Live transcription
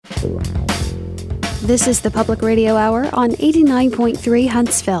This is the Public Radio Hour on 89.3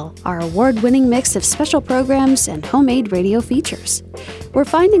 Huntsville, our award-winning mix of special programs and homemade radio features. We're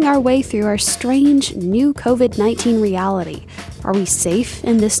finding our way through our strange new COVID-19 reality. Are we safe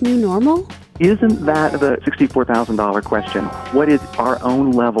in this new normal? Isn't that the $64,000 question? What is our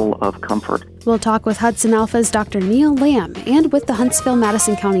own level of comfort? We'll talk with Hudson Alpha's Dr. Neil Lamb and with the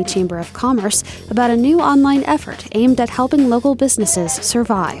Huntsville-Madison County Chamber of Commerce about a new online effort aimed at helping local businesses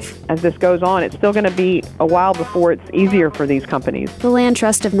survive. As this goes on, it's still going to be a while before it's easier for these companies. The Land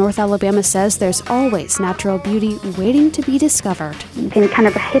Trust of North Alabama says there's always natural beauty waiting to be discovered. You can kind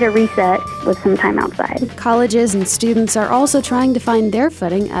of hit a reset with some time outside. Colleges and students are also trying to find their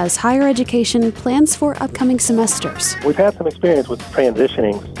footing as higher education plans for upcoming semesters. We've had some experience with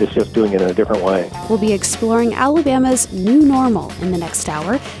transitioning. It's just doing it in a different way. We'll be exploring Alabama's new normal in the next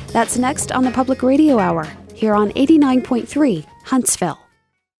hour. That's next on the Public Radio Hour, here on 89.3 Huntsville.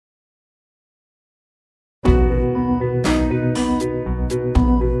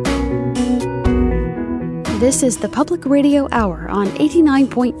 This is the Public Radio Hour on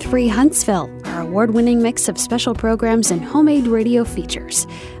 89.3 Huntsville, our award-winning mix of special programs and homemade radio features.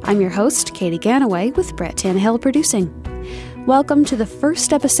 I'm your host, Katie Ganaway, with Brett Tannehill producing. Welcome to the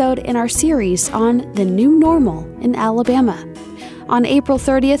first episode in our series on the new normal in Alabama. On April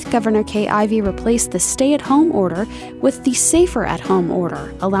 30th, Governor Kay Ivey replaced the stay-at-home order with the safer-at-home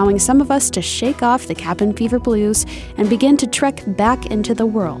order, allowing some of us to shake off the cabin fever blues and begin to trek back into the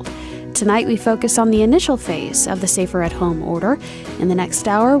world. Tonight, we focus on the initial phase of the safer-at-home order. In the next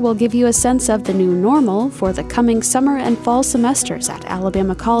hour, we'll give you a sense of the new normal for the coming summer and fall semesters at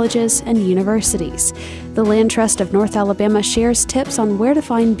Alabama colleges and universities. The Land Trust of North Alabama shares tips on where to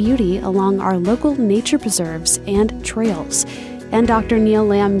find beauty along our local nature preserves and trails. And Dr. Neil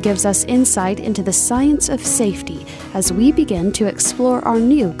Lamb gives us insight into the science of safety as we begin to explore our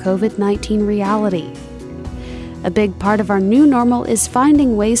new COVID-19 reality. A big part of our new normal is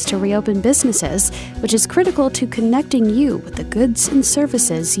finding ways to reopen businesses, which is critical to connecting you with the goods and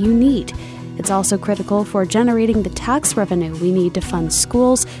services you need. It's also critical for generating the tax revenue we need to fund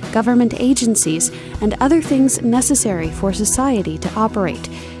schools, government agencies, and other things necessary for society to operate.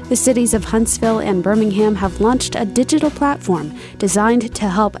 The cities of Huntsville and Birmingham have launched a digital platform designed to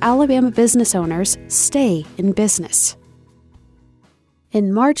help Alabama business owners stay in business.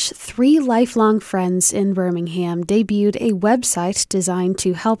 In March, 3 lifelong friends in Birmingham debuted a website designed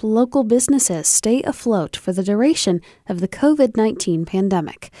to help local businesses stay afloat for the duration of the COVID-19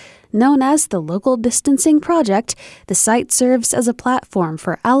 pandemic. Known as the Local Distancing Project, the site serves as a platform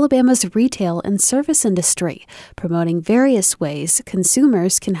for Alabama's retail and service industry, promoting various ways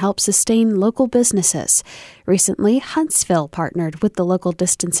consumers can help sustain local businesses. Recently, Huntsville partnered with the Local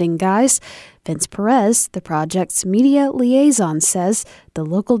Distancing guys. Vince Perez, the project's media liaison, says the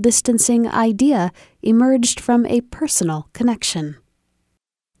local distancing idea emerged from a personal connection.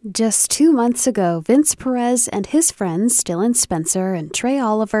 Just 2 months ago, Vince Perez and his friends, Dylan Spencer and Trey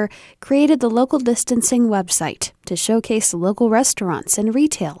Oliver, created the Local Distancing website to showcase local restaurants and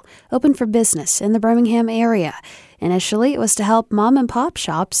retail open for business in the Birmingham area. Initially, it was to help mom-and-pop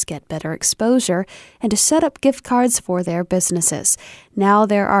shops get better exposure and to set up gift cards for their businesses. Now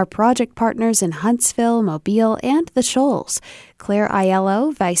there are project partners in Huntsville, Mobile, and the Shoals. Claire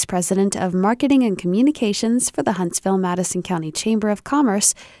Aiello, Vice President of Marketing and Communications for the Huntsville-Madison County Chamber of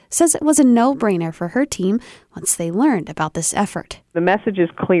Commerce, says it was a no-brainer for her team once they learned about this effort. The message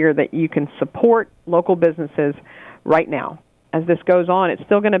is clear that you can support local businesses right now. As this goes on, it's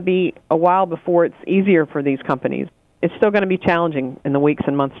still going to be a while before it's easier for these companies. It's still going to be challenging in the weeks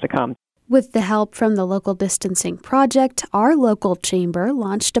and months to come. With the help from the Local Distancing Project, our local chamber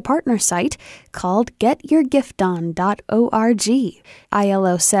launched a partner site called GetYourGiftOn.org.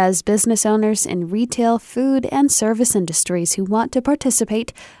 ILO says business owners in retail, food, and service industries who want to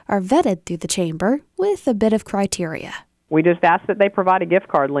participate are vetted through the chamber with a bit of criteria. We just ask that they provide a gift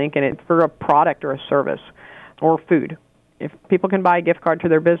card link, and it's for a product or a service or food. If people can buy a gift card to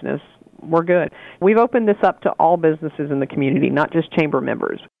their business, we're good. We've opened this up to all businesses in the community, not just chamber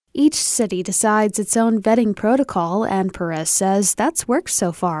members. Each city decides its own vetting protocol, and Perez says that's worked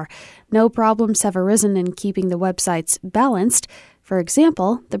so far. No problems have arisen in keeping the websites balanced. For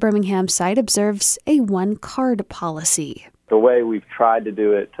example, the Birmingham site observes a one-card policy. The way we've tried to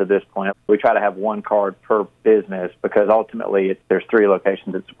do it to this point, we try to have one card per business because ultimately there's 3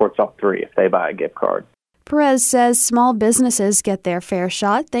 locations that supports all 3 if they buy a gift card. Perez says small businesses get their fair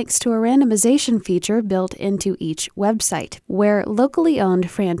shot thanks to a randomization feature built into each website, where locally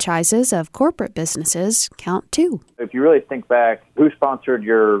owned franchises of corporate businesses count too. If you really think back, who sponsored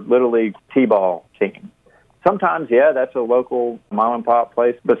your Little League T-ball team? Sometimes, yeah, that's a local mom and pop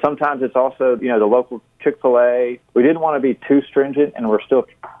place, but sometimes it's also, the local Chick-fil-A. We didn't want to be too stringent, and we're still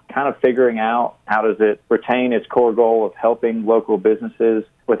kind of figuring out how does it retain its core goal of helping local businesses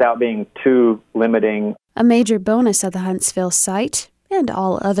without being too limiting. A major bonus of the Huntsville site and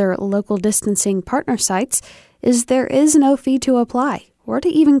all other local distancing partner sites is there is no fee to apply or to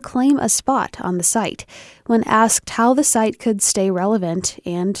even claim a spot on the site. When asked how the site could stay relevant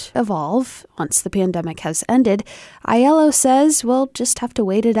and evolve once the pandemic has ended, Aiello says we'll just have to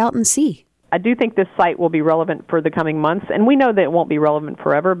wait it out and see. I do think this site will be relevant for the coming months, and we know that it won't be relevant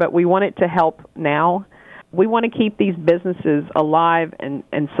forever, but we want it to help now. We want to keep these businesses alive and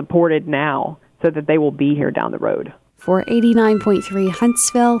supported now so that they will be here down the road. For 89.3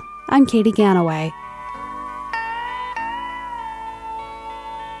 Huntsville, I'm Katie Ganaway.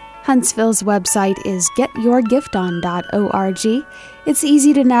 Huntsville's website is getyourgifton.org. It's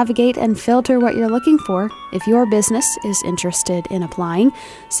easy to navigate and filter what you're looking for. If your business is interested in applying,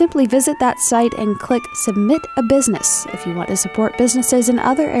 simply visit that site and click Submit a Business. If you want to support businesses in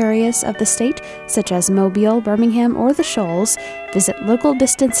other areas of the state, such as Mobile, Birmingham, or the Shoals, visit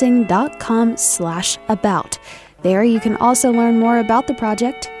localdistancing.com/about. There you can also learn more about the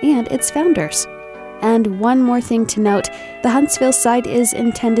project and its founders. And one more thing to note, the Huntsville site is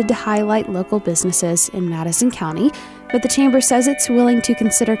intended to highlight local businesses in Madison County, but the Chamber says it's willing to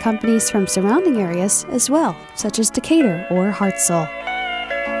consider companies from surrounding areas as well, such as Decatur or Hartselle.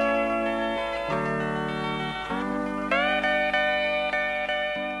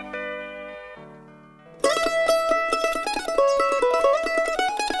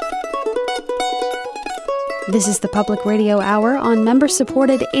 This is the Public Radio Hour on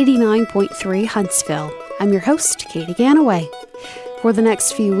member-supported 89.3 Huntsville. I'm your host, Katie Ganaway. For the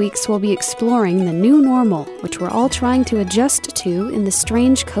next few weeks, we'll be exploring the new normal, which we're all trying to adjust to in the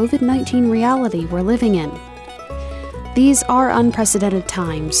strange COVID-19 reality we're living in. These are unprecedented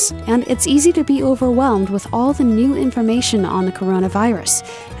times, and it's easy to be overwhelmed with all the new information on the coronavirus.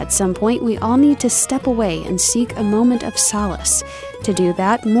 At some point, we all need to step away and seek a moment of solace. To do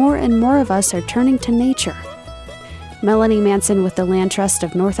that, more and more of us are turning to nature. Melanie Manson with the Land Trust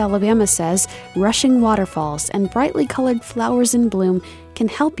of North Alabama says rushing waterfalls and brightly colored flowers in bloom can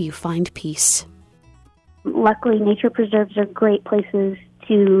help you find peace. Luckily, nature preserves are great places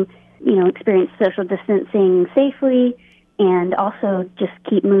to, experience social distancing safely and also just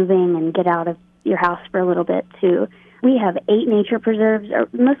keep moving and get out of your house for a little bit, too. We have 8 nature preserves,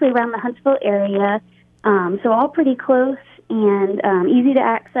 mostly around the Huntsville area, so all pretty close and easy to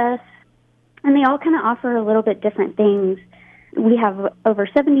access. And they all kind of offer a little bit different things. We have over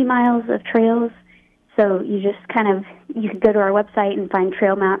 70 miles of trails, so you could go to our website and find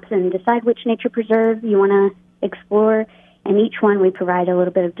trail maps and decide which nature preserve you want to explore. And each one we provide a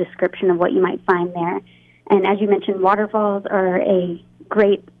little bit of description of what you might find there. And as you mentioned, waterfalls are a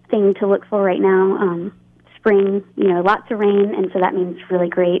great thing to look for right now. Spring, lots of rain, and so that means really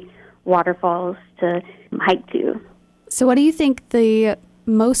great waterfalls to hike to. So what do you think the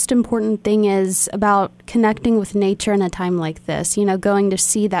most important thing is about connecting with nature in a time like this, going to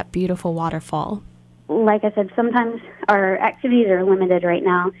see that beautiful waterfall? Like I said, sometimes our activities are limited right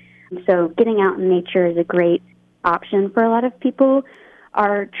now, so getting out in nature is a great option for a lot of people.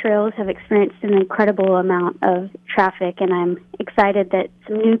 Our trails have experienced an incredible amount of traffic, and I'm excited that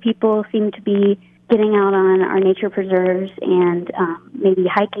some new people seem to be getting out on our nature preserves and maybe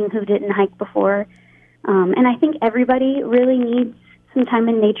hiking who didn't hike before. And I think everybody really needs some time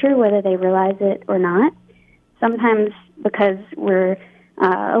in nature, whether they realize it or not. Sometimes because we're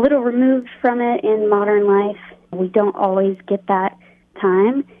a little removed from it in modern life, we don't always get that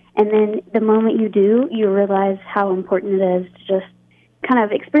time. And then the moment you do, you realize how important it is to just kind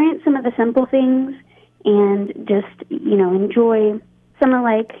of experience some of the simple things and just, enjoy some of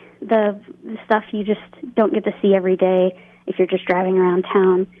like the stuff you just don't get to see every day if you're just driving around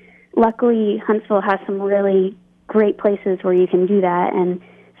town. Luckily, Huntsville has some really great places where you can do that and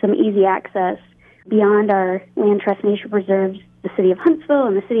some easy access. Beyond our Land Trust Nature Preserves, the City of Huntsville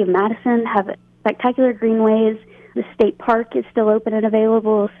and the City of Madison have spectacular greenways. The state park is still open and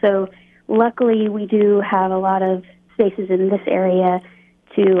available, so luckily we do have a lot of spaces in this area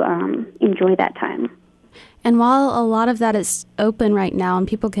to enjoy that time. And while a lot of that is open right now and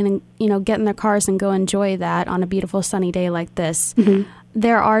people can, get in their cars and go enjoy that on a beautiful sunny day like this,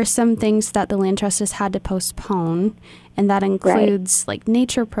 there are some things that the Land Trust has had to postpone, and that includes like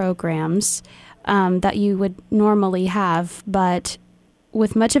nature programs that you would normally have. But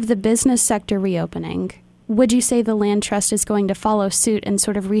with much of the business sector reopening, would you say the Land Trust is going to follow suit and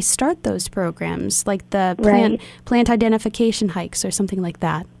sort of restart those programs, like the plant identification hikes or something like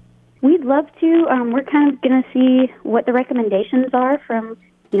that? We'd love to. We're kind of going to see what the recommendations are from,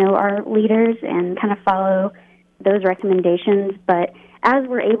 our leaders and kind of follow those recommendations. But as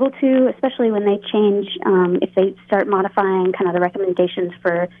we're able to, especially when they change, if they start modifying kind of the recommendations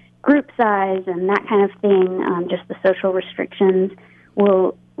for group size and that kind of thing, just the social restrictions,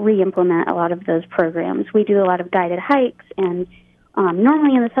 we'll re-implement a lot of those programs. We do a lot of guided hikes, and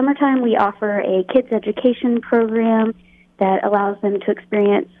normally in the summertime we offer a kids education program that allows them to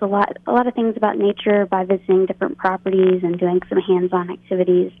experience a lot of things about nature by visiting different properties and doing some hands-on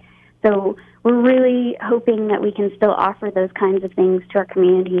activities. So we're really hoping that we can still offer those kinds of things to our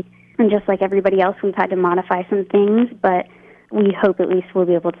community. And just like everybody else, we've had to modify some things, but we hope at least we'll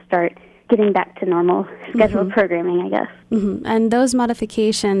be able to start getting back to normal scheduled programming, I guess. Mm-hmm. And those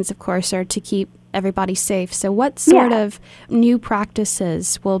modifications, of course, are to keep everybody safe. So what sort of new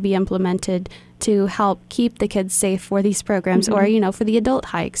practices will be implemented to help keep the kids safe for these programs or, for the adult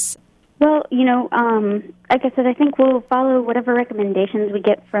hikes? Well, like I said, I think we'll follow whatever recommendations we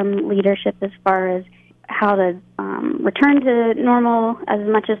get from leadership as far as how to return to normal as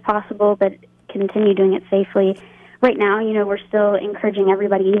much as possible, but continue doing it safely. Right now, we're still encouraging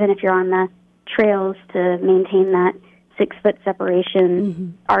everybody, even if you're on the trails, to maintain that 6-foot separation. Mm-hmm.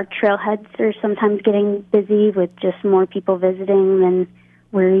 Our trailheads are sometimes getting busy with just more people visiting than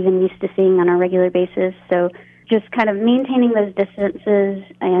we're even used to seeing on a regular basis. So just kind of maintaining those distances,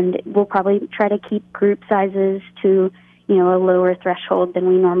 and we'll probably try to keep group sizes to, a lower threshold than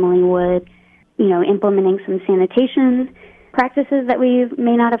we normally would. Implementing some sanitation practices that we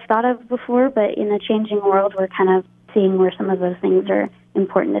may not have thought of before, but in a changing world, we're kind of seeing where some of those things are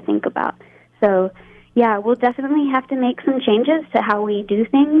important to think about. So, yeah, we'll definitely have to make some changes to how we do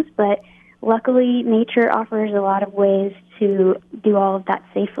things, but luckily nature offers a lot of ways to do all of that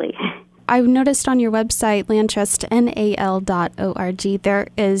safely. I've noticed on your website, LandTrustNAL.org, there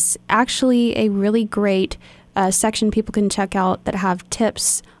is actually a really great section people can check out that have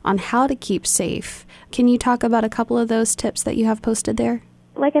tips on how to keep safe. Can you talk about a couple of those tips that you have posted there?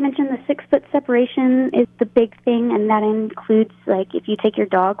 Like I mentioned, the 6-foot separation is the big thing, and that includes, if you take your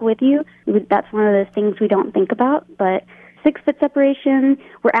dog with you, that's one of those things we don't think about, but 6-foot separation,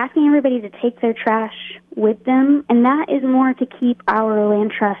 we're asking everybody to take their trash with them, and that is more to keep our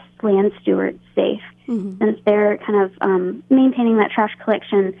land trust land stewards safe, since they're kind of maintaining that trash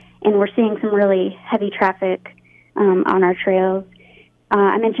collection, and we're seeing some really heavy traffic on our trails.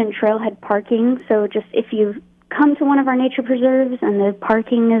 I mentioned trailhead parking, so just if you come to one of our nature preserves and the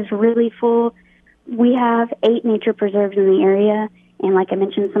parking is really full, we have 8 nature preserves in the area, and like I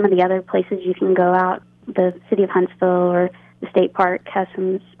mentioned, some of the other places you can go out, the city of Huntsville or the state park has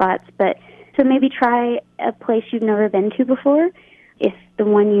some spots, but so maybe try a place you've never been to before. If the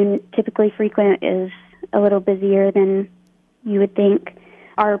one you typically frequent is a little busier than you would think.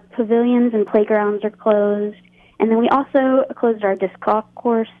 Our pavilions and playgrounds are closed, and then we also closed our disc golf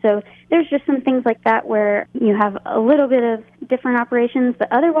course, so there's just some things like that where you have a little bit of different operations,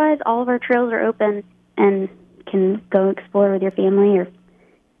 but otherwise all of our trails are open and can go explore with your family or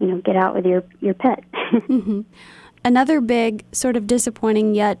get out with your pet. Mm-hmm. Another big, sort of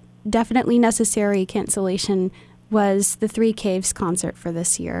disappointing yet definitely necessary cancellation was the Three Caves concert for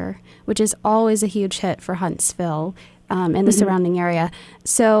this year, which is always a huge hit for Huntsville and the surrounding area.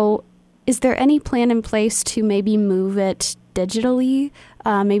 So is there any plan in place to maybe move it digitally,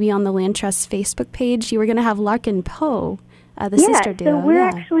 maybe on the Land Trust Facebook page? You were going to have Larkin Poe, the sister duo. So we're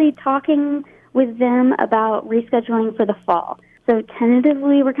actually talking with them about rescheduling for the fall. So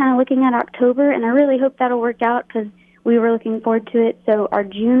tentatively, we're kind of looking at October, and I really hope that'll work out because we were looking forward to it. So our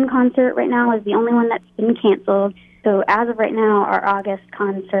June concert right now is the only one that's been canceled. So as of right now, our August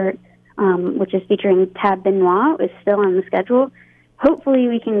concert, which is featuring Tab Benoit, is still on the schedule. Hopefully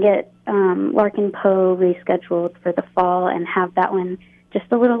we can get Larkin Poe rescheduled for the fall and have that one just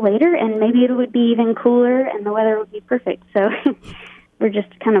a little later, and maybe it would be even cooler and the weather would be perfect. So we're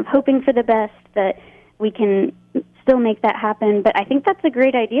just kind of hoping for the best that we can still make that happen. But I think that's a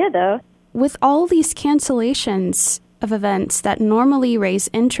great idea, though. With all these cancellations of events that normally raise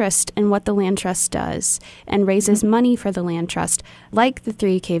interest in what the Land Trust does and raises money for the Land Trust, like the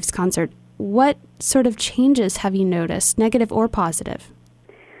Three Caves concert, what sort of changes have you noticed, negative or positive?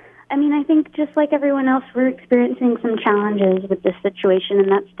 I mean, I think just like everyone else, we're experiencing some challenges with this situation,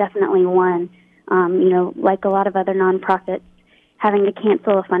 and that's definitely one. Like a lot of other nonprofits, having to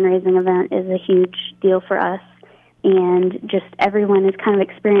cancel a fundraising event is a huge deal for us, and just everyone is kind of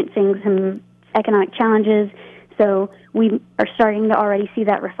experiencing some economic challenges, so we are starting to already see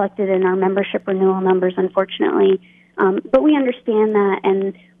that reflected in our membership renewal numbers, unfortunately. But we understand that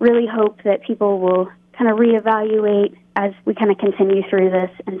and really hope that people will kind of reevaluate as we kind of continue through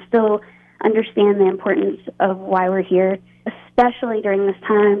this and still understand the importance of why we're here, especially during this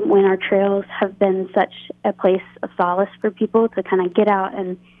time when our trails have been such a place of solace for people to kind of get out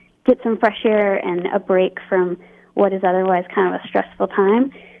and get some fresh air and a break from what is otherwise kind of a stressful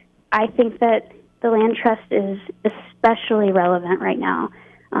time. I think that the land trust is especially relevant right now,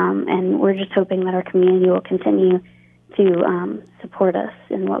 and we're just hoping that our community will continue to support us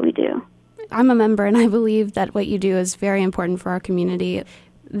in what we do. I'm a member, and I believe that what you do is very important for our community.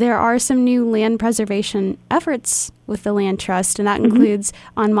 There are some new land preservation efforts with the Land Trust, and that includes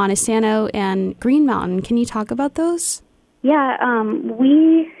on Montesano and Green Mountain. Can you talk about those? Yeah,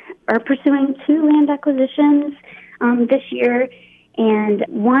 we are pursuing 2 land acquisitions this year, and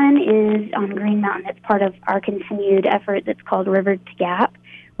one is on Green Mountain. It's part of our continued effort that's called River to Gap,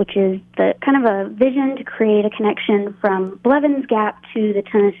 which is the kind of a vision to create a connection from Blevins Gap to the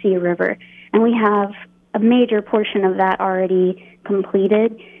Tennessee River. And we have a major portion of that already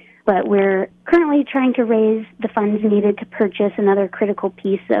completed, but we're currently trying to raise the funds needed to purchase another critical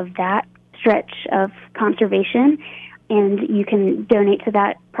piece of that stretch of conservation, and you can donate to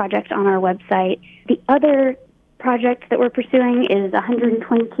that project on our website. The other project that we're pursuing is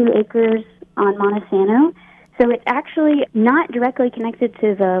 122 acres on Montesano. So it's actually not directly connected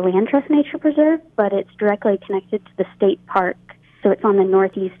to the Land Trust Nature Preserve, but it's directly connected to the state park. So it's on the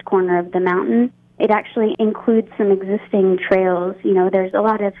northeast corner of the mountain. It actually includes some existing trails. You know, there's a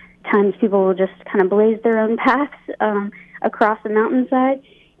lot of times people will just kind of blaze their own paths across the mountainside.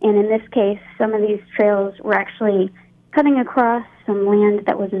 And in this case, some of these trails were actually cutting across some land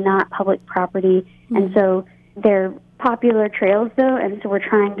that was not public property. And so they're popular trails, though, and so we're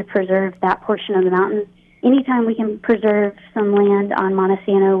trying to preserve that portion of the mountain. Anytime we can preserve some land on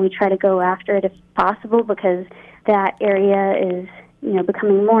Montesano, we try to go after it if possible, because that area is, you know,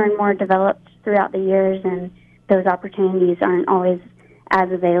 becoming more and more developed throughout the years, and those opportunities aren't always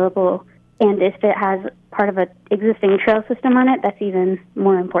as available. And if it has part of an existing trail system on it, that's even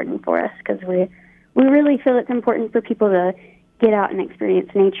more important for us, because we really feel it's important for people to get out and experience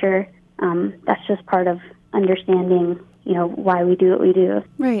nature. That's just part of understanding, you know, why we do what we do.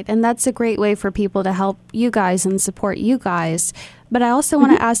 Right, and that's a great way for people to help you guys and support you guys. But I also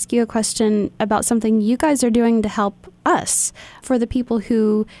want to ask you a question about something you guys are doing to help us, for the people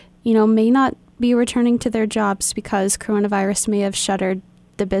who, you know, may not be returning to their jobs because coronavirus may have shuttered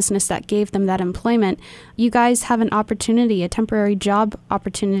the business that gave them that employment. You guys have an opportunity, a temporary job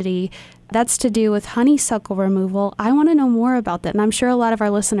opportunity, that's to do with honeysuckle removal. I want to know more about that, and I'm sure a lot of our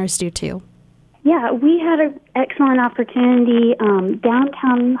listeners do too. Yeah, we had an excellent opportunity.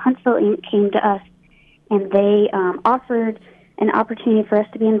 Downtown Huntsville Inc. came to us, and they offered an opportunity for us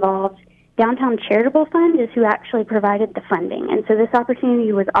to be involved. Downtown Charitable Fund is who actually provided the funding, and so this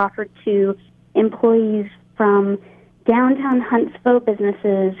opportunity was offered to employees from downtown Huntsville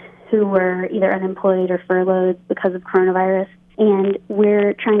businesses who were either unemployed or furloughed because of coronavirus, and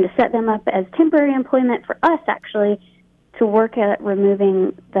we're trying to set them up as temporary employment for us, actually, to work at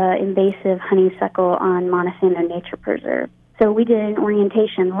removing the invasive honeysuckle on Montesano Nature Preserve. So we did an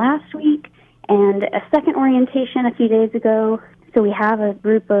orientation last week and a second orientation a few days ago. So we have a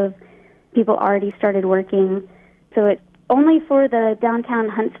group of people already started working. So it's only for the downtown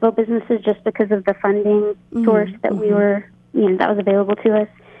Huntsville businesses just because of the funding source that we were, you know, that was available to us.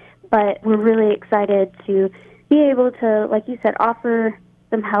 But we're really excited to be able to, like you said, offer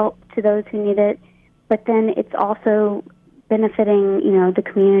some help to those who need it. But then it's also benefiting, you know, the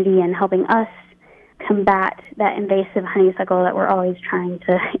community and helping us combat that invasive honeysuckle that we're always trying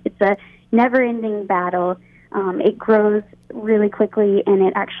to. It's a never-ending battle. It grows really quickly, and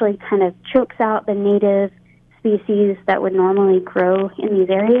it actually kind of chokes out the native species that would normally grow in these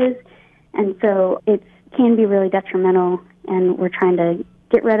areas. And so it can be really detrimental, and we're trying to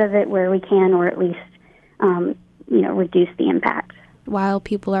get rid of it where we can, or at least, you know, reduce the impact. While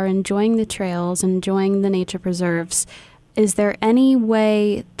people are enjoying the trails, enjoying the nature preserves, is there any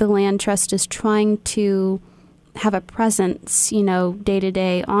way the Land Trust is trying to have a presence, you know, day to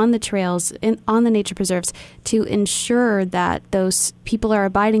day on the trails, on the nature preserves, to ensure that those people are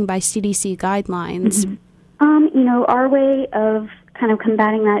abiding by CDC guidelines? You know, our way of kind of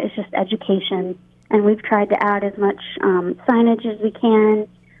combating that is just education, and we've tried to add as much signage as we can,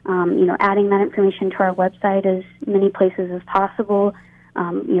 you know, adding that information to our website as many places as possible,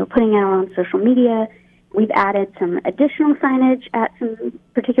 you know, putting it out on social media. We've added some additional signage at some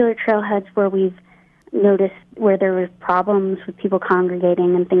particular trailheads where we've noticed where there was problems with people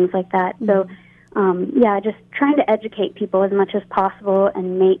congregating and things like that. So, yeah, just trying to educate people as much as possible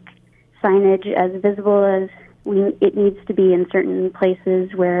and make signage as visible as it needs to be in certain places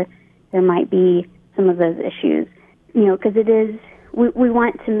where there might be some some of those issues. Because it is, we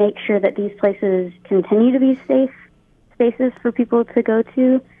want to make sure that these places continue to be safe spaces for people to go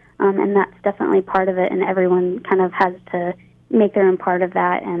to, and that's definitely part of it, and everyone kind of has to make their own part of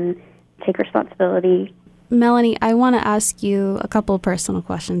that and take responsibility. Melanie, I want to ask you a couple of personal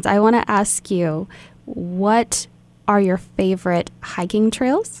questions. I want to ask you, what are your favorite hiking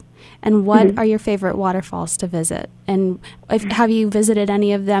trails? And what are your favorite waterfalls to visit? And have you visited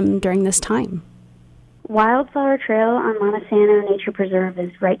any of them during this time? Wildflower Trail on Montesano Nature Preserve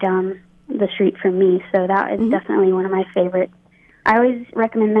is right down the street from me, so that is definitely one of my favorites. I always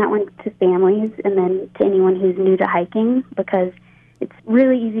recommend that one to families and then to anyone who's new to hiking because it's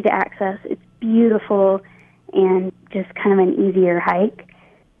really easy to access. It's beautiful and just kind of an easier hike.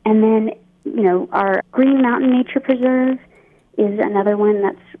 And then, our Green Mountain Nature Preserve is another one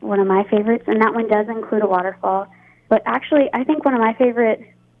that's one of my favorites, and that one does include a waterfall. But actually, I think one of my favorite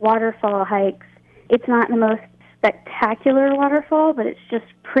waterfall hikes, it's not the most spectacular waterfall, but it's just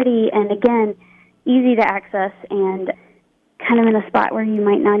pretty and, again, easy to access and kind of in a spot where you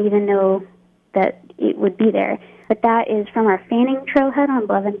might not even know that it would be there. But that is from our Fanning Trailhead on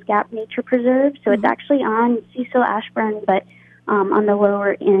Blevins Gap Nature Preserve. So it's actually on Cecil Ashburn, but on the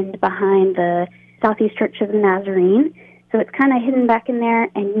lower end behind the Southeast Church of the Nazarene. So it's kind of hidden back in there,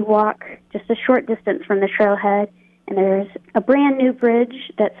 and you walk just a short distance from the trailhead, and there's a brand new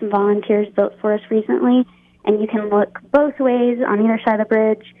bridge that some volunteers built for us recently, and you can look both ways on either side of the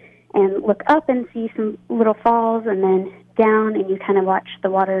bridge and look up and see some little falls, and then down, and you kind of watch the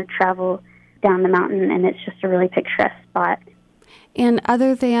water travel down the mountain, and it's just a really picturesque spot. And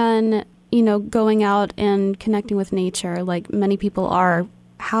other than, going out and connecting with nature, like many people are,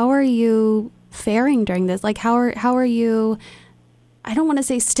 how are you faring during this? Like, how are you, I don't want to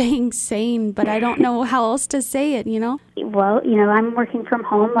say staying sane, but I don't know how else to say it, Well, I'm working from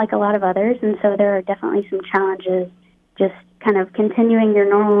home like a lot of others, and so there are definitely some challenges just kind of continuing your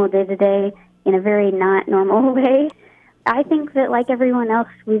normal day-to-day in a very not normal way. I think that like everyone else,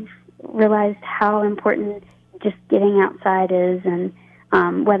 we've realized how important just getting outside is, and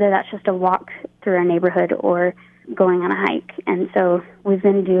whether that's just a walk through our neighborhood or going on a hike. And so we've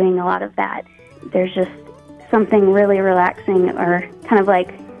been doing a lot of that. There's just something really relaxing, or kind of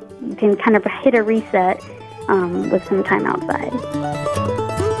like you can kind of hit a reset with some time outside.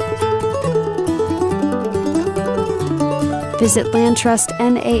 Visit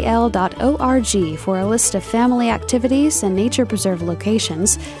landtrustnal.org for a list of family activities and nature preserve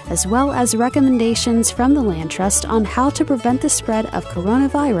locations, as well as recommendations from the Land Trust on how to prevent the spread of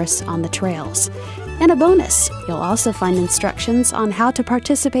coronavirus on the trails. And a bonus, you'll also find instructions on how to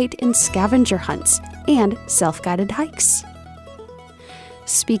participate in scavenger hunts and self-guided hikes.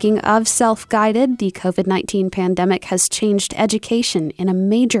 Speaking of self-guided, the COVID-19 pandemic has changed education in a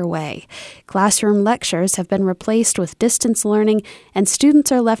major way. Classroom lectures have been replaced with distance learning, and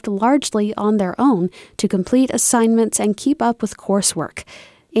students are left largely on their own to complete assignments and keep up with coursework.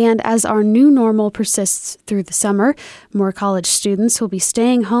 And as our new normal persists through the summer, more college students will be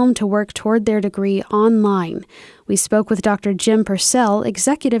staying home to work toward their degree online. We spoke with Dr. Jim Purcell,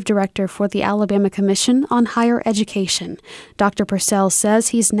 Executive Director for the Alabama Commission on Higher Education. Dr. Purcell says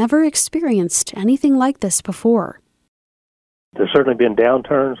he's never experienced anything like this before. There's certainly been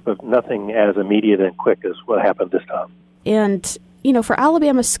downturns, but nothing as immediate and quick as what happened this time. And, for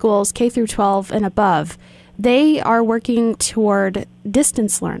Alabama schools, K through 12 and above, they are working toward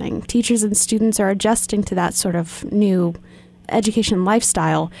distance learning. Teachers and students are adjusting to that sort of new education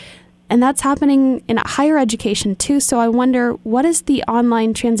lifestyle. And that's happening in higher education, too. So I wonder, what has the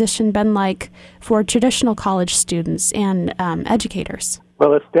online transition been like for traditional college students and educators?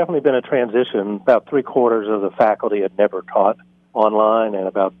 Well, it's definitely been a transition. About 3/4 of the faculty had never taught online, and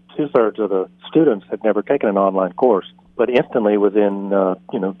about 2/3 of the students had never taken an online course. But instantly, within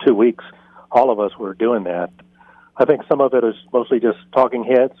 2 weeks, all of us were doing that. I think some of it is mostly just talking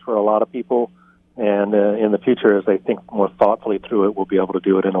heads for a lot of people, and in the future, as they think more thoughtfully through it, we'll be able to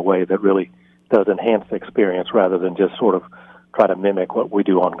do it in a way that really does enhance the experience rather than just sort of try to mimic what we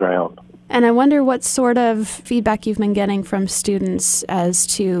do on ground. And I wonder what sort of feedback you've been getting from students as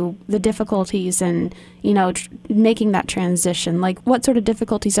to the difficulties in, making that transition. Like, what sort of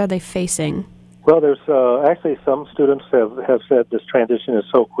difficulties are they facing? Well, there's actually some students have said this transition is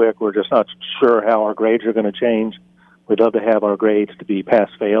so quick, we're just not sure how our grades are going to change. We'd love to have our grades to be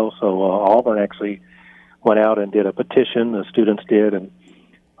pass-fail, so Auburn actually went out and did a petition, the students did, and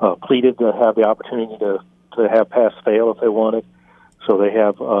pleaded to have the opportunity to have pass-fail if they wanted, so they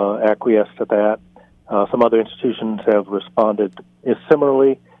have acquiesced to that. Some other institutions have responded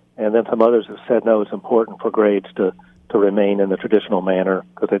similarly, and then some others have said, no, it's important for grades to to remain in the traditional manner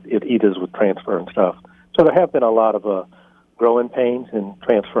because it eases with transfer and stuff. So there have been a lot of growing pains in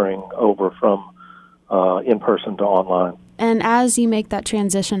transferring over from in-person to online. And as you make that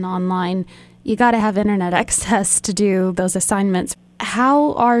transition online, you got to have internet access to do those assignments.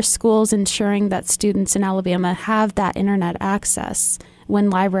 How are schools ensuring that students in Alabama have that internet access when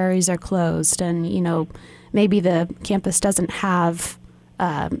libraries are closed and, maybe the campus doesn't have,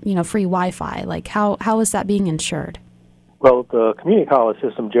 free Wi-Fi? Like, how is that being ensured? Well, the community college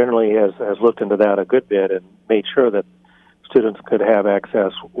system generally has looked into that a good bit and made sure that students could have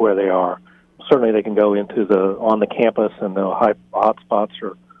access where they are. Certainly they can go on the campus and the hotspots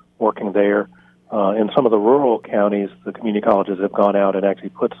are working there. In some of the rural counties, the community colleges have gone out and actually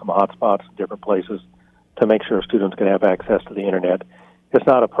put some hotspots in different places to make sure students can have access to the internet. It's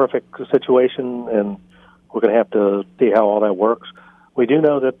not a perfect situation, and we're going to have to see how all that works. We do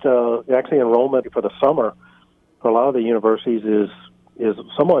know that actually enrollment for the summer for a lot of the universities is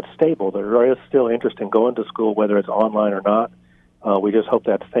somewhat stable. There is still interest in going to school, whether it's online or not. We just hope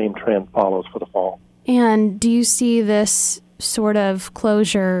that same trend follows for the fall. And do you see this sort of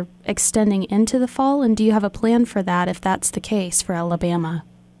closure extending into the fall? And do you have a plan for that if that's the case for Alabama?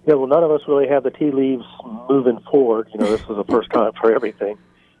 Yeah, well, none of us really have the tea leaves moving forward. This is the first time for everything.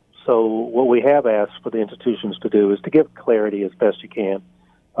 So what we have asked for the institutions to do is to give clarity as best you can.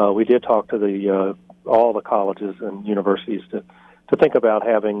 We did talk to all the colleges and universities to think about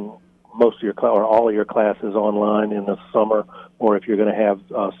having most of your or all of your classes online in the summer, or if you're going to have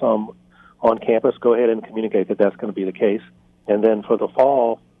some on campus, go ahead and communicate that that's going to be the case. And then for the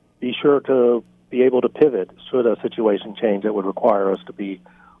fall, be sure to be able to pivot should a situation change that would require us to be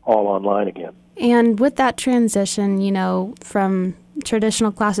all online again. And with that transition, from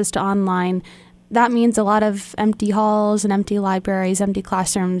traditional classes to online, that means a lot of empty halls and empty libraries, empty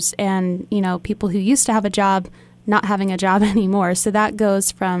classrooms, and, people who used to have a job not having a job anymore. So that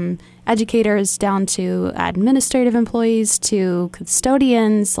goes from educators down to administrative employees to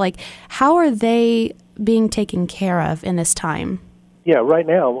custodians. Like, how are they being taken care of in this time? Yeah, right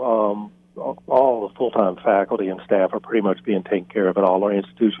now, all the full-time faculty and staff are pretty much being taken care of at all our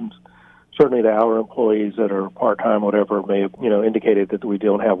institutions. Certainly the hour employees that are part-time, whatever, may have, indicated that we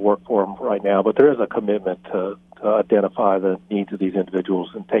don't have work for them right now, but there is a commitment to identify the needs of these individuals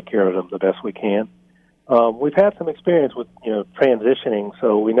and take care of them the best we can. We've had some experience with, transitioning,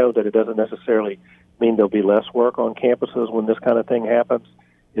 so we know that it doesn't necessarily mean there'll be less work on campuses when this kind of thing happens.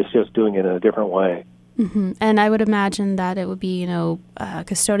 It's just doing it in a different way. Mm-hmm. And I would imagine that it would be,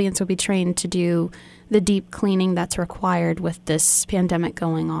 custodians would be trained to do the deep cleaning that's required with this pandemic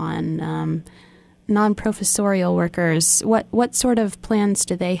going on. Non-professorial workers, what sort of plans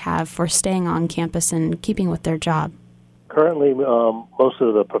do they have for staying on campus and keeping with their job? Currently, most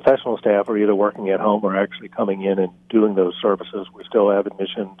of the professional staff are either working at home or actually coming in and doing those services. We still have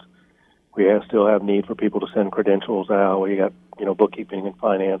admissions. We still have need for people to send credentials out. We got, bookkeeping and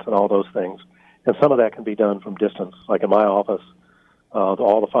finance and all those things. And some of that can be done from distance. Like in my office,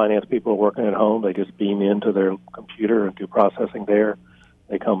 all the finance people are working at home. They just beam into their computer and do processing there.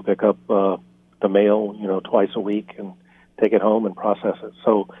 They come pick up the mail, twice a week and take it home and process it.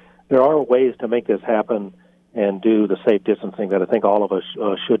 So there are ways to make this happen and do the safe distancing that I think all of us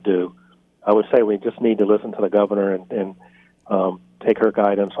should do. I would say we just need to listen to the governor and take her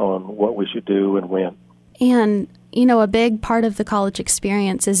guidance on what we should do and when. And, a big part of the college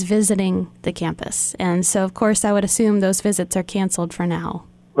experience is visiting the campus. And so, of course, I would assume those visits are canceled for now.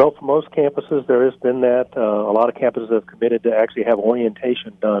 Well, for most campuses, there has been that. A lot of campuses have committed to actually have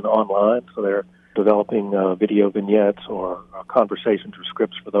orientation done online, so they're developing video vignettes or conversations or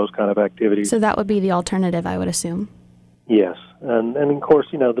scripts for those kind of activities. So that would be the alternative, I would assume. Yes. And of course,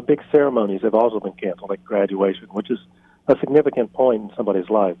 the big ceremonies have also been canceled, like graduation, which is a significant point in somebody's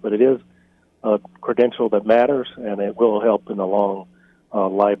life. But it is a credential that matters, and it will help in the long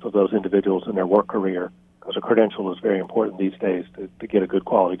life of those individuals in their work career, because a credential is very important these days to get a good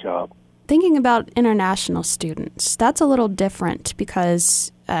quality job. Thinking about international students, that's a little different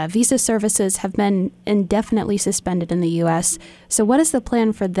because visa services have been indefinitely suspended in the U.S. So what is the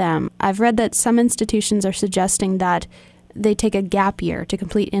plan for them? I've read that some institutions are suggesting that they take a gap year to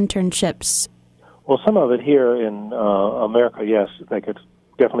complete internships. Well, some of it here in America, yes, they could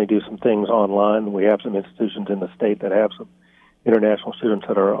definitely do some things online. We have some institutions in the state that have some international students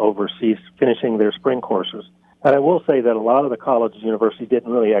that are overseas finishing their spring courses. And I will say that a lot of the colleges and universities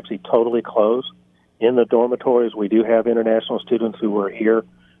didn't really actually totally close. In the dormitories, we do have international students who were here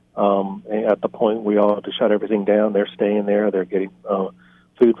at the point we all had to shut everything down. They're staying there. They're getting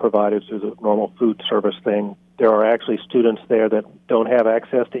food provided through the normal food service thing. There are actually students there that don't have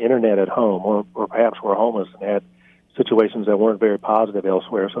access to internet at home or perhaps were homeless and had situations that weren't very positive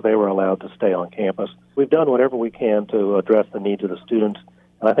elsewhere, so they were allowed to stay on campus. We've done whatever we can to address the needs of the students,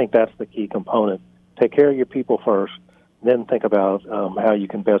 and I think that's the key component. Take care of your people first, then think about how you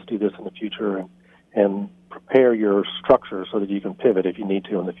can best do this in the future and prepare your structure so that you can pivot if you need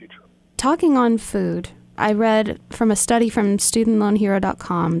to in the future. Talking on food, I read from a study from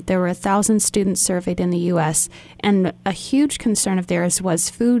StudentLoanHero.com, there were 1,000 students surveyed in the U.S., and a huge concern of theirs was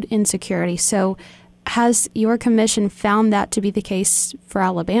food insecurity. So has your commission found that to be the case for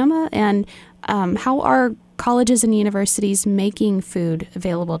Alabama? And how are colleges and universities making food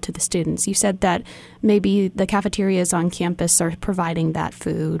available to the students? You said that maybe the cafeterias on campus are providing that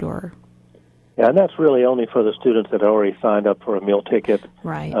food, or... Yeah, and that's really only for the students that already signed up for a meal ticket,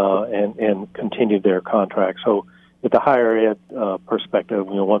 right, and continued their contract. So with the higher ed perspective,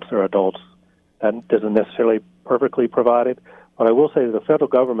 once they're adults, that isn't necessarily perfectly provided. But I will say that the federal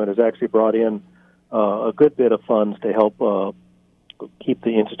government has actually brought in a good bit of funds to help keep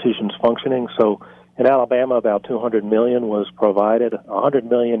the institutions functioning. So in Alabama, about $200 million was provided. $100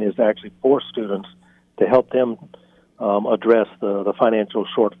 million is actually for students to help them address the financial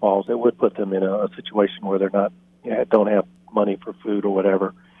shortfalls that would put them in a situation where they're don't have money for food or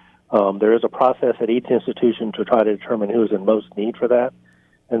whatever. There is a process at each institution to try to determine who's in most need for that.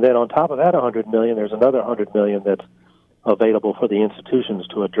 And then on top of that $100 million, there's another $100 million that's available for the institutions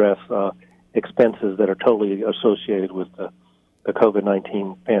to address expenses that are totally associated with the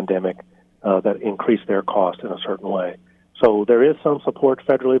COVID-19 pandemic that increase their cost in a certain way. So there is some support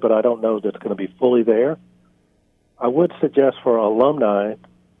federally, but I don't know that it's going to be fully there. I would suggest for alumni,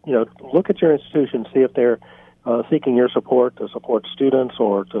 look at your institution, see if they're seeking your support to support students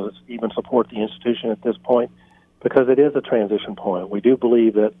or to even support the institution at this point, because it is a transition point. We do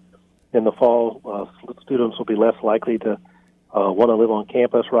believe that in the fall, students will be less likely to want to live on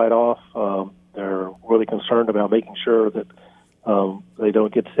campus right off. They're really concerned about making sure that they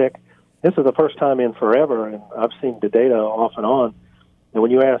don't get sick. This is the first time in forever, and I've seen the data off and on, and when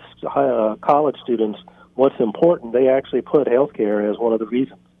you ask college students what's important, they actually put healthcare as one of the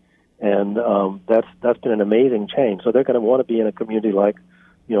reasons. And that's been an amazing change. So they're going to want to be in a community like,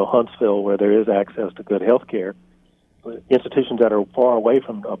 Huntsville, where there is access to good healthcare. Institutions that are far away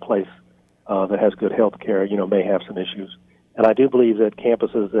from a place that has good healthcare, may have some issues. And I do believe that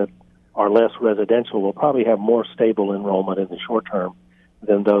campuses that are less residential will probably have more stable enrollment in the short term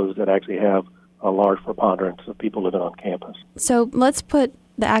than those that actually have a large preponderance of people living on campus. So let's put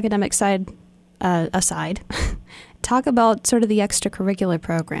the academic side aside. Talk about sort of the extracurricular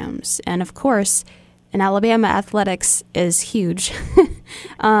programs. And of course, in Alabama, athletics is huge.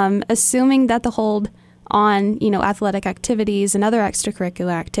 Assuming that the hold on, athletic activities and other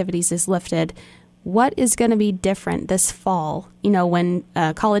extracurricular activities is lifted, what is going to be different this fall, when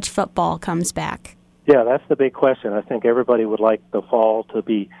college football comes back? Yeah, that's the big question. I think everybody would like the fall to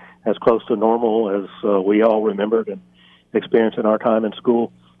be as close to normal as we all remembered and experienced in our time in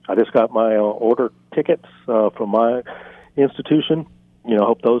school. I just got my order tickets from my institution.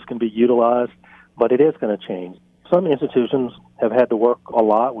 Hope those can be utilized, but it is going to change. Some institutions have had to work a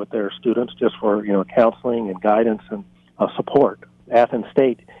lot with their students just for, counseling and guidance and support. Athens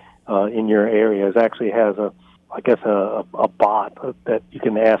State in your area actually has a bot that you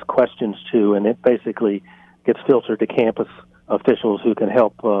can ask questions to, and it basically gets filtered to campus officials who can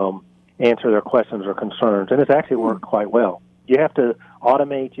help answer their questions or concerns, and it's actually worked quite well. You have to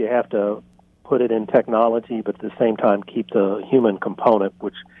automate, you have to put it in technology, but at the same time keep the human component,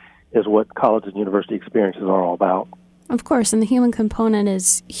 which is what college and university experiences are all about. Of course, and the human component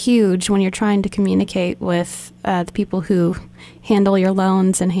is huge when you're trying to communicate with the people who handle your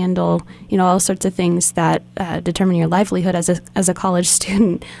loans and handle, all sorts of things that determine your livelihood as a college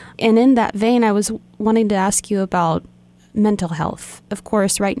student. And in that vein, I was wanting to ask you about mental health. Of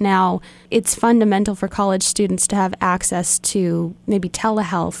course, right now, it's fundamental for college students to have access to maybe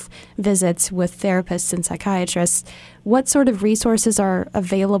telehealth visits with therapists and psychiatrists. What sort of resources are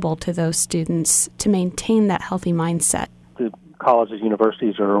available to those students to maintain that healthy mindset? The colleges,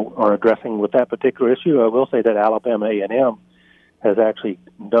 universities are addressing with that particular issue. I will say that Alabama A&M has actually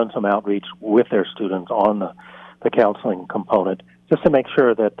done some outreach with their students on the counseling component, just to make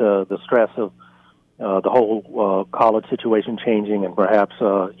sure that the stress of the whole college situation changing and perhaps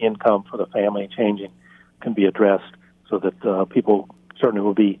income for the family changing can be addressed so that people certainly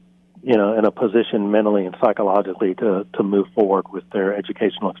will be in a position mentally and psychologically to move forward with their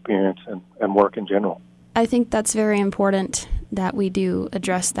educational experience and work in general. I think that's very important that we do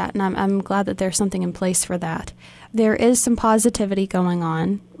address that, and I'm glad that there's something in place for that. There is some positivity going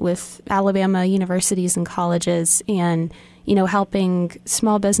on with Alabama universities and colleges, and helping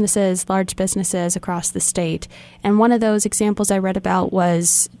small businesses, large businesses across the state. And one of those examples I read about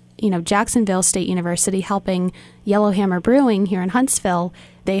was, Jacksonville State University helping Yellowhammer Brewing here in Huntsville.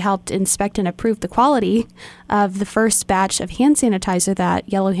 They helped inspect and approve the quality of the first batch of hand sanitizer that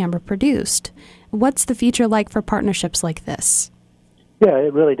Yellowhammer produced. What's the future like for partnerships like this? Yeah,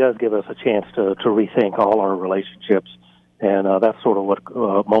 it really does give us a chance to rethink all our relationships, and that's sort of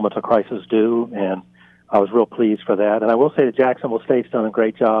what moments of crisis do, and I was real pleased for that. And I will say that Jacksonville State's done a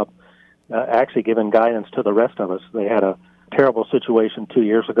great job actually giving guidance to the rest of us. They had a terrible situation 2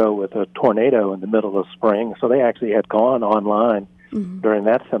 years ago with a tornado in the middle of spring, so they actually had gone online during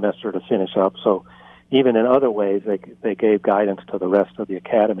that semester to finish up. So even in other ways, they gave guidance to the rest of the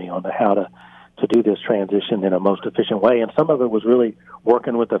academy on how to do this transition in a most efficient way. And some of it was really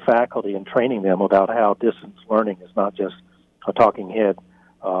working with the faculty and training them about how distance learning is not just a talking head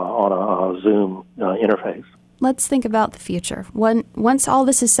on a Zoom interface. Let's think about the future. Once all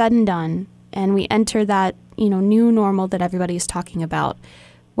this is said and done and we enter that new normal that everybody is talking about,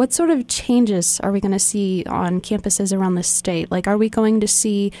 what sort of changes are we going to see on campuses around the state? Like, are we going to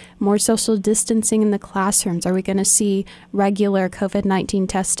see more social distancing in the classrooms? Are we going to see regular COVID-19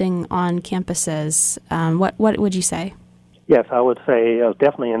 testing on campuses? What would you say? Yes, I would say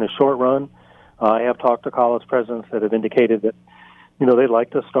definitely in the short run. I have talked to college presidents that have indicated that, they'd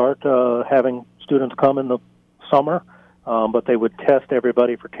like to start having students come in the summer, but they would test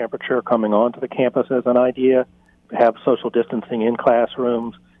everybody for temperature coming onto the campus as an idea, have social distancing in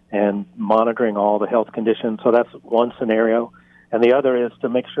classrooms, and monitoring all the health conditions. So that's one scenario. And the other is to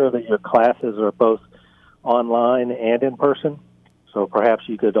make sure that your classes are both online and in person. So perhaps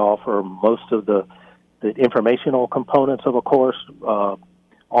you could offer most of the informational components of a course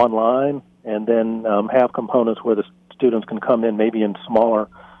online, and then have components where the students can come in maybe in smaller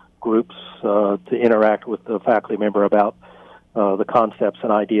groups to interact with the faculty member about the concepts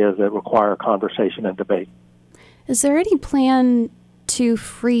and ideas that require conversation and debate. Is there any plan to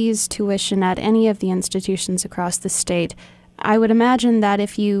freeze tuition at any of the institutions across the state? I would imagine that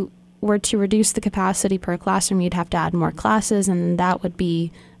if you were to reduce the capacity per classroom, you'd have to add more classes, and that would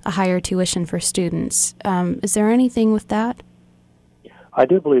be a higher tuition for students. Is there anything with that? I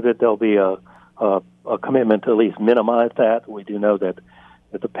do believe that there'll be a commitment to at least minimize that. We do know that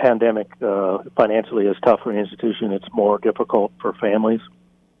the pandemic financially is tough for an institution. It's more difficult for families.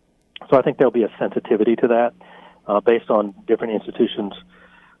 So I think there'll be a sensitivity to that. Based on different institutions'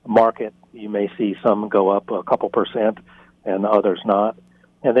 market, you may see some go up a couple percent and others not.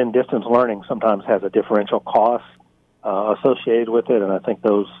 And then distance learning sometimes has a differential cost associated with it, and I think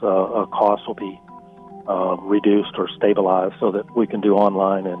those costs will be reduced or stabilized so that we can do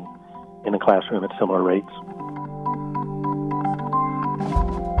online and in the classroom at similar rates.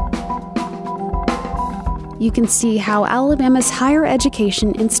 You can see how Alabama's higher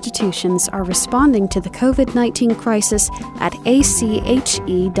education institutions are responding to the COVID-19 crisis at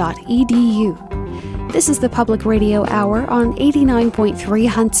ache.edu. This is the Public Radio Hour on 89.3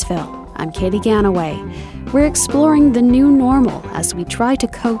 Huntsville. I'm Katie Ganaway. We're exploring the new normal as we try to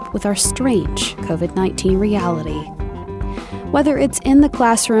cope with our strange COVID-19 reality. Whether it's in the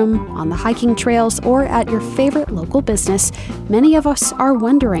classroom, on the hiking trails, or at your favorite local business, many of us are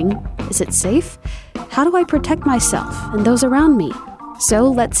wondering, is it safe? How do I protect myself and those around me? So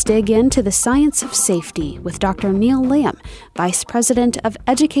let's dig into the science of safety with Dr. Neil Lamb, Vice President of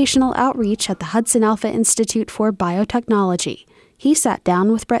Educational Outreach at the Hudson Alpha Institute for Biotechnology. He sat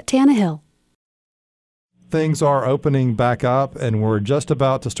down with Brett Tannehill. Things are opening back up, and we're just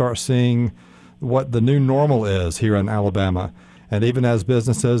about to start seeing what the new normal is here in Alabama. And even as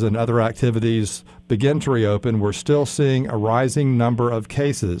businesses and other activities begin to reopen, we're still seeing a rising number of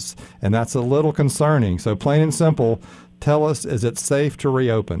cases, and that's a little concerning. So plain and simple, tell us, is it safe to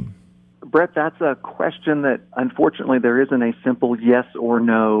reopen? Brett, that's a question that unfortunately there isn't a simple yes or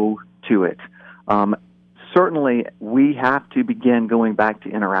no to it. Certainly, we have to begin going back to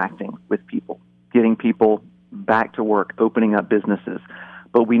interacting with people, getting people back to work, opening up businesses.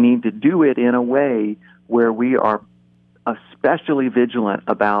 But we need to do it in a way where we are especially vigilant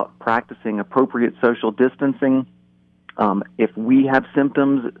about practicing appropriate social distancing. If we have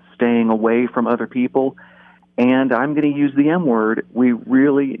symptoms, staying away from other people. And I'm going to use the M word, we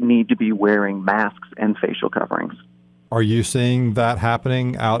really need to be wearing masks and facial coverings. Are you seeing that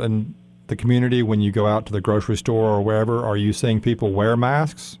happening out in the community when you go out to the grocery store or wherever? Are you seeing people wear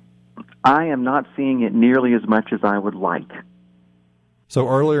masks? I am not seeing it nearly as much as I would like. So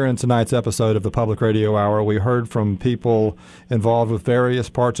earlier in tonight's episode of the Public Radio Hour, we heard from people involved with various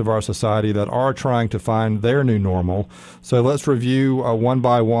parts of our society that are trying to find their new normal. So let's review one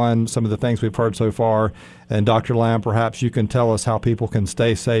by one some of the things we've heard so far. And Dr. Lamb, perhaps you can tell us how people can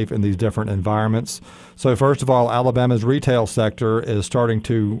stay safe in these different environments. So first of all, Alabama's retail sector is starting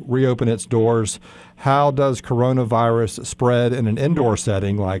to reopen its doors. How does coronavirus spread in an indoor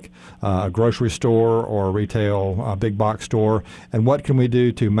setting like a grocery store or a retail big box store? And what can we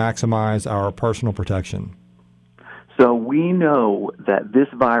do to maximize our personal protection? So we know that this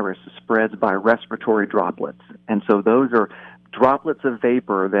virus spreads by respiratory droplets. And so those are droplets of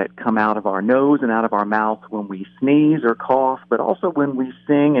vapor that come out of our nose and out of our mouth when we sneeze or cough, but also when we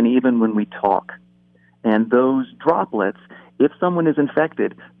sing and even when we talk. And those droplets, if someone is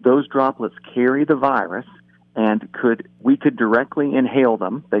infected, those droplets carry the virus, and we could directly inhale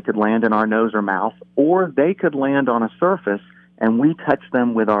them. They could land in our nose or mouth, or they could land on a surface and we touch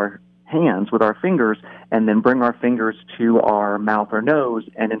them with our hands, with our fingers, and then bring our fingers to our mouth or nose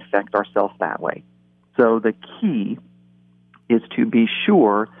and infect ourselves that way. So the key is to be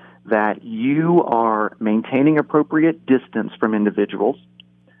sure that you are maintaining appropriate distance from individuals,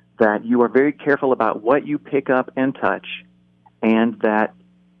 that you are very careful about what you pick up and touch, and that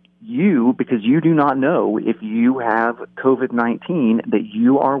you, because you do not know if you have COVID-19, that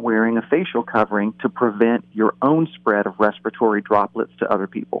you are wearing a facial covering to prevent your own spread of respiratory droplets to other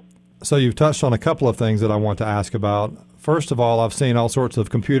people. So you've touched on a couple of things that I want to ask about. First of all, I've seen all sorts of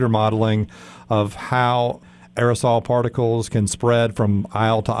computer modeling of how aerosol particles can spread from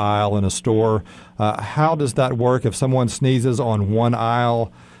aisle to aisle in a store. How does that work if someone sneezes on one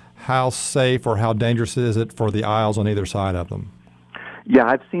aisle? How safe or how dangerous is it for the aisles on either side of them? Yeah,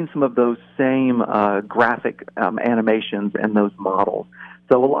 I've seen some of those same graphic animations and those models.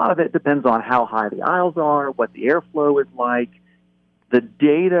 So a lot of it depends on how high the aisles are, what the airflow is like. The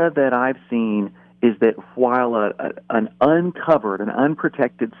data that I've seen is that while an uncovered, an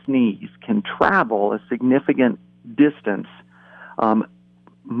unprotected sneeze can travel a significant distance,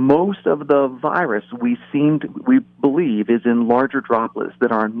 most of the virus we believe is in larger droplets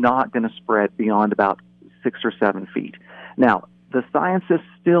that are not going to spread beyond about 6 or 7 feet. Now, the science is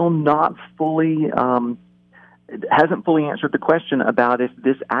still not hasn't fully answered the question about if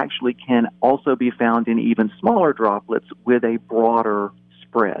this actually can also be found in even smaller droplets with a broader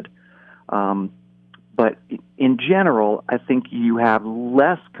spread. But in general, I think you have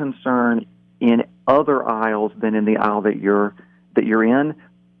less concern in other aisles than in the aisle that you're in.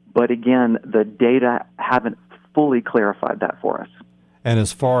 But again, the data haven't fully clarified that for us. And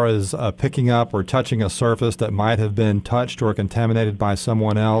as far as picking up or touching a surface that might have been touched or contaminated by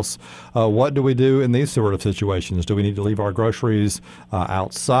someone else, what do we do in these sort of situations? Do we need to leave our groceries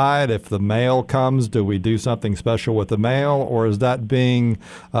outside? If the mail comes, do we do something special with the mail? Or is that being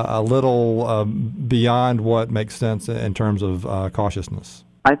a little beyond what makes sense in terms of cautiousness?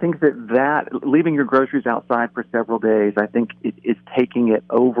 I think that leaving your groceries outside for several days, I think it is taking it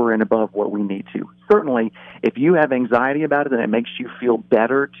over and above what we need to. Certainly, if you have anxiety about it and it makes you feel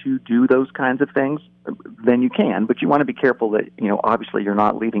better to do those kinds of things, then you can. But you want to be careful that, obviously you're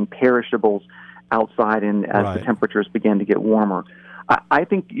not leaving perishables outside as right. The temperatures begin to get warmer. I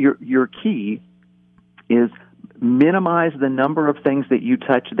think your key is minimize the number of things that you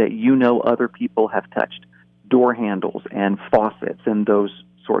touch that you know other people have touched. Door handles and faucets and those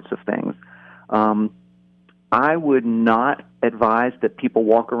sorts of things. I would not advise that people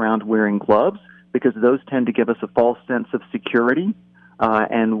walk around wearing gloves because those tend to give us a false sense of security.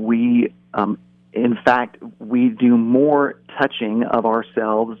 And we, in fact, we do more touching of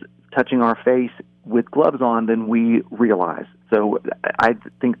ourselves, touching our face with gloves on than we realize. So I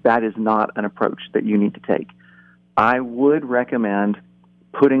think that is not an approach that you need to take. I would recommend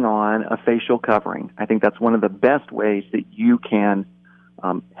putting on a facial covering. I think that's one of the best ways that you can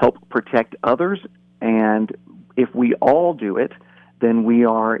help protect others. And if we all do it, then we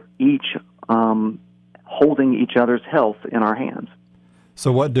are each holding each other's health in our hands.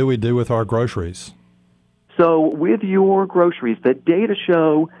 So what do we do with our groceries? So with your groceries, the data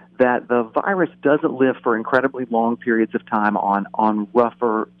show that the virus doesn't live for incredibly long periods of time on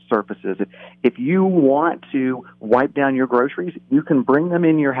rougher surfaces. If you want to wipe down your groceries, you can bring them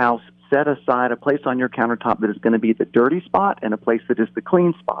in your house, set aside a place on your countertop that is going to be the dirty spot and a place that is the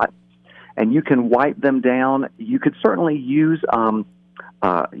clean spot, and you can wipe them down. You could certainly use a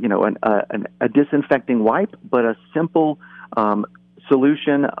disinfecting wipe, but a simple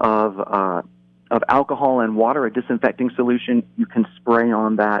solution of alcohol and water, a disinfecting solution, you can spray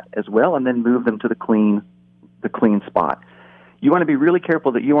on that as well, and then move them to the clean spot. You want to be really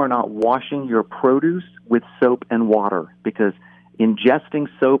careful that you are not washing your produce with soap and water, because ingesting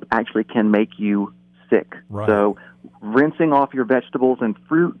soap actually can make you sick. Right. So rinsing off your vegetables and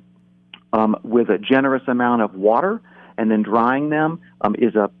fruit with a generous amount of water and then drying them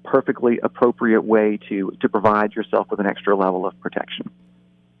is a perfectly appropriate way to provide yourself with an extra level of protection.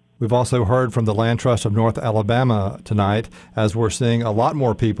 We've also heard from the Land Trust of North Alabama tonight, as we're seeing a lot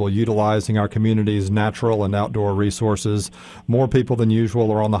more people utilizing our community's natural and outdoor resources. More people than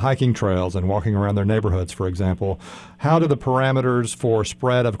usual are on the hiking trails and walking around their neighborhoods, for example. How do the parameters for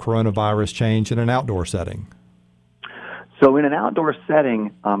spread of coronavirus change in an outdoor setting? So in an outdoor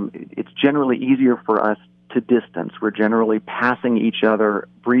setting, it's generally easier for us to distance. We're generally passing each other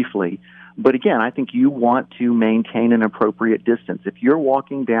briefly. But again, I think you want to maintain an appropriate distance. If you're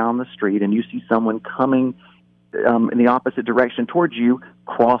walking down the street and you see someone coming in the opposite direction towards you,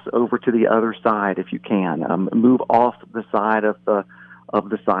 cross over to the other side if you can. Move off the side of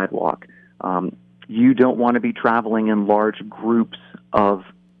the sidewalk. You don't want to be traveling in large groups of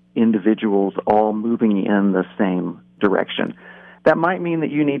individuals all moving in the same direction. That might mean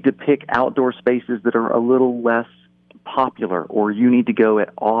that you need to pick outdoor spaces that are a little less popular, or you need to go at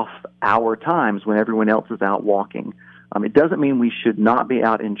off-hour times when everyone else is out walking. It doesn't mean we should not be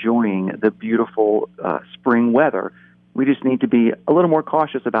out enjoying the beautiful spring weather. We just need to be a little more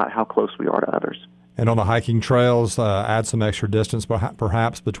cautious about how close we are to others. And on the hiking trails, add some extra distance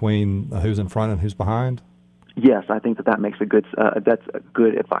perhaps between who's in front and who's behind? Yes, I think that makes that's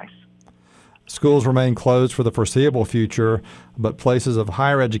good advice. Schools remain closed for the foreseeable future, but places of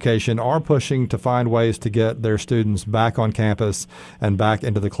higher education are pushing to find ways to get their students back on campus and back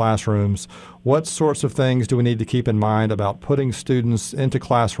into the classrooms. What sorts of things do we need to keep in mind about putting students into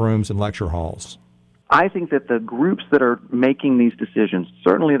classrooms and lecture halls? I think that the groups that are making these decisions,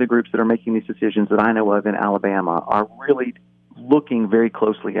 certainly the groups that are making these decisions that I know of in Alabama, are really looking very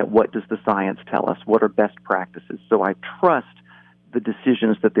closely at what does the science tell us, what are best practices. So I trust the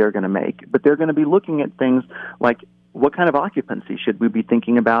decisions that they're going to make. But they're going to be looking at things like what kind of occupancy should we be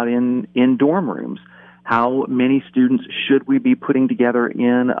thinking about in dorm rooms? How many students should we be putting together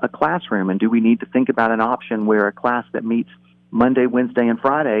in a classroom? And do we need to think about an option where a class that meets Monday, Wednesday, and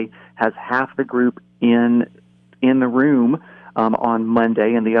Friday has half the group in the room on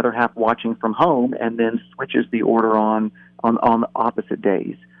Monday and the other half watching from home, and then switches the order on the opposite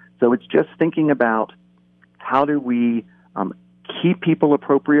days? So it's just thinking about how do we keep people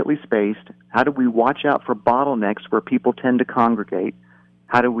appropriately spaced? How do we watch out for bottlenecks where people tend to congregate?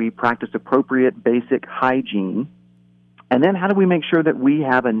 How do we practice appropriate basic hygiene? And then how do we make sure that we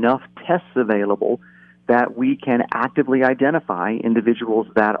have enough tests available that we can actively identify individuals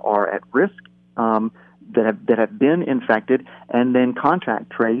that are at risk, that have been infected, and then contact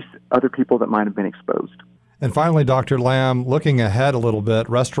trace other people that might have been exposed? And finally, Dr. Lamb, looking ahead a little bit,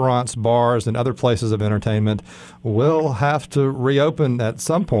 restaurants, bars, and other places of entertainment will have to reopen at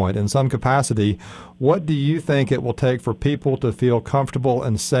some point in some capacity. What do you think it will take for people to feel comfortable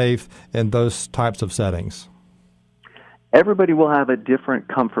and safe in those types of settings? Everybody will have a different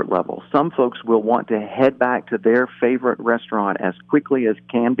comfort level. Some folks will want to head back to their favorite restaurant as quickly as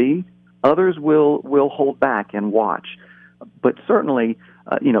can be. Others will hold back and watch. But certainly,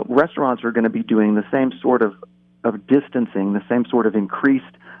 restaurants are going to be doing the same sort of distancing, the same sort of increased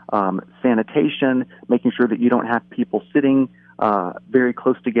sanitation, making sure that you don't have people sitting very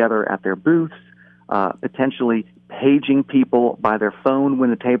close together at their booths, potentially paging people by their phone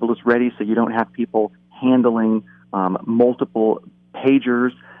when the table is ready so you don't have people handling multiple pagers,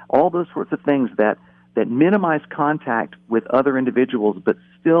 all those sorts of things that minimize contact with other individuals but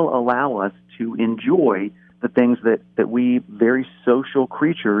still allow us to enjoy the things that we very social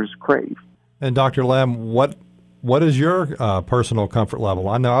creatures crave. And Dr. Lamb, what is your personal comfort level?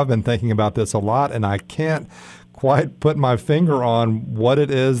 I know I've been thinking about this a lot, and I can't quite put my finger on what it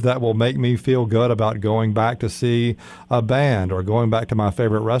is that will make me feel good about going back to see a band or going back to my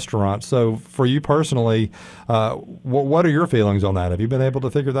favorite restaurant. So for you personally, what are your feelings on that? Have you been able to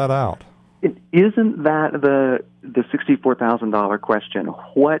figure that out? Isn't that the $64,000 question?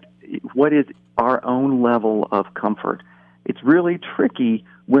 What is our own level of comfort? It's really tricky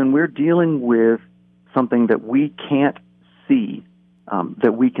when we're dealing with something that we can't see,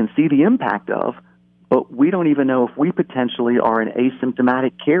 that we can see the impact of, but we don't even know if we potentially are an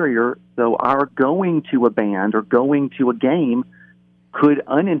asymptomatic carrier, so our going to a band or going to a game could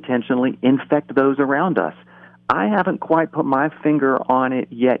unintentionally infect those around us. I haven't quite put my finger on it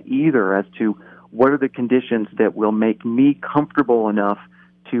yet either as to what are the conditions that will make me comfortable enough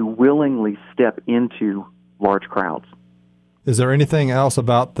to willingly step into large crowds. Is there anything else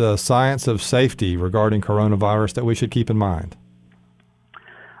about the science of safety regarding coronavirus that we should keep in mind?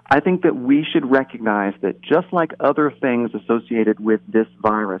 I think that we should recognize that just like other things associated with this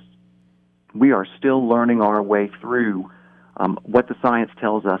virus, we are still learning our way through what the science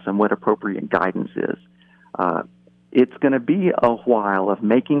tells us and what appropriate guidance is. It's going to be a while of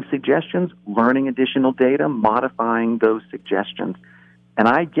making suggestions, learning additional data, modifying those suggestions. And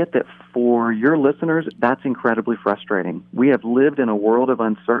I get that for your listeners, that's incredibly frustrating. We have lived in a world of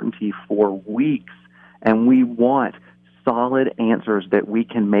uncertainty for weeks, and we want solid answers that we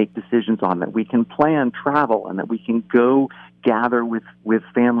can make decisions on, that we can plan travel, and that we can go gather with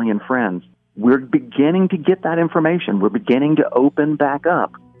family and friends. We're beginning to get that information. We're beginning to open back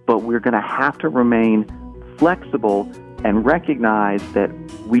up, but we're going to have to remain flexible and recognize that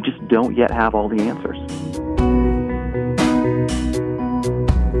we just don't yet have all the answers.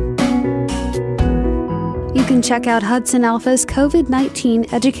 You can check out Hudson Alpha's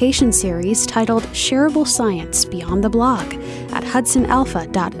COVID-19 education series titled Shareable Science Beyond the Blog at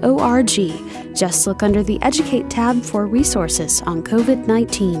hudsonalpha.org. Just look under the Educate tab for resources on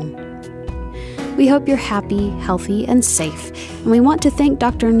COVID-19. We hope you're happy, healthy, and safe. And we want to thank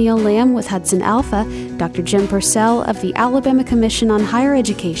Dr. Neil Lamb with Hudson Alpha, Dr. Jim Purcell of the Alabama Commission on Higher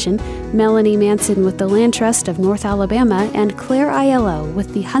Education, Melanie Manson with the Land Trust of North Alabama, and Claire Aiello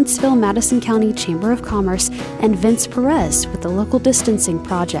with the Huntsville-Madison County Chamber of Commerce, and Vince Perez with the Local Distancing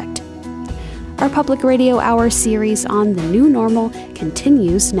Project. Our Public Radio Hour series on the new normal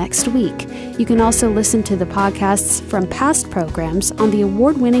continues next week. You can also listen to the podcasts from past programs on the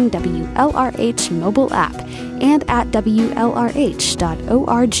award-winning WLRH mobile app and at WLRH.org.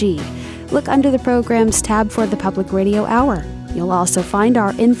 Look under the Programs tab for the Public Radio Hour. You'll also find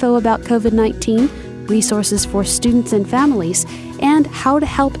our info about COVID-19, resources for students and families, and how to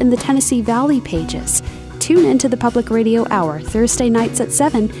help in the Tennessee Valley pages. Tune into the Public Radio Hour Thursday nights at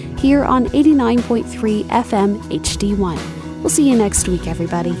 7 here on 89.3 FM HD1. We'll see you next week,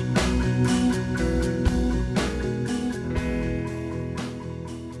 everybody.